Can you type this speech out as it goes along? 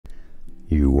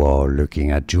You are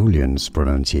looking at Julian's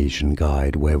pronunciation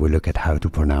guide, where we look at how to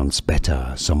pronounce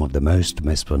better some of the most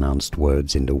mispronounced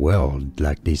words in the world,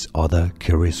 like this other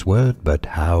curious word. But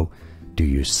how do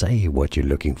you say what you're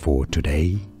looking for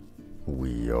today?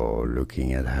 We are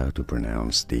looking at how to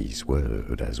pronounce these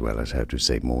words, as well as how to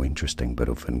say more interesting but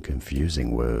often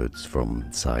confusing words from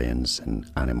science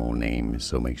and animal names,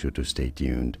 so make sure to stay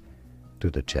tuned to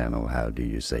the channel. How do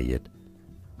you say it?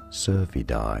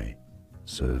 Cervidae.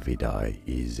 Cervidae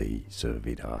is a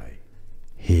cervidae.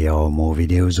 Here are more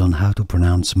videos on how to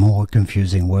pronounce more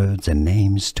confusing words and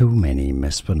names too many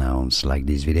mispronounced. Like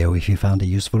this video if you found it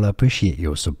useful. I appreciate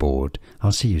your support.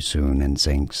 I'll see you soon and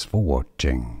thanks for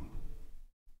watching.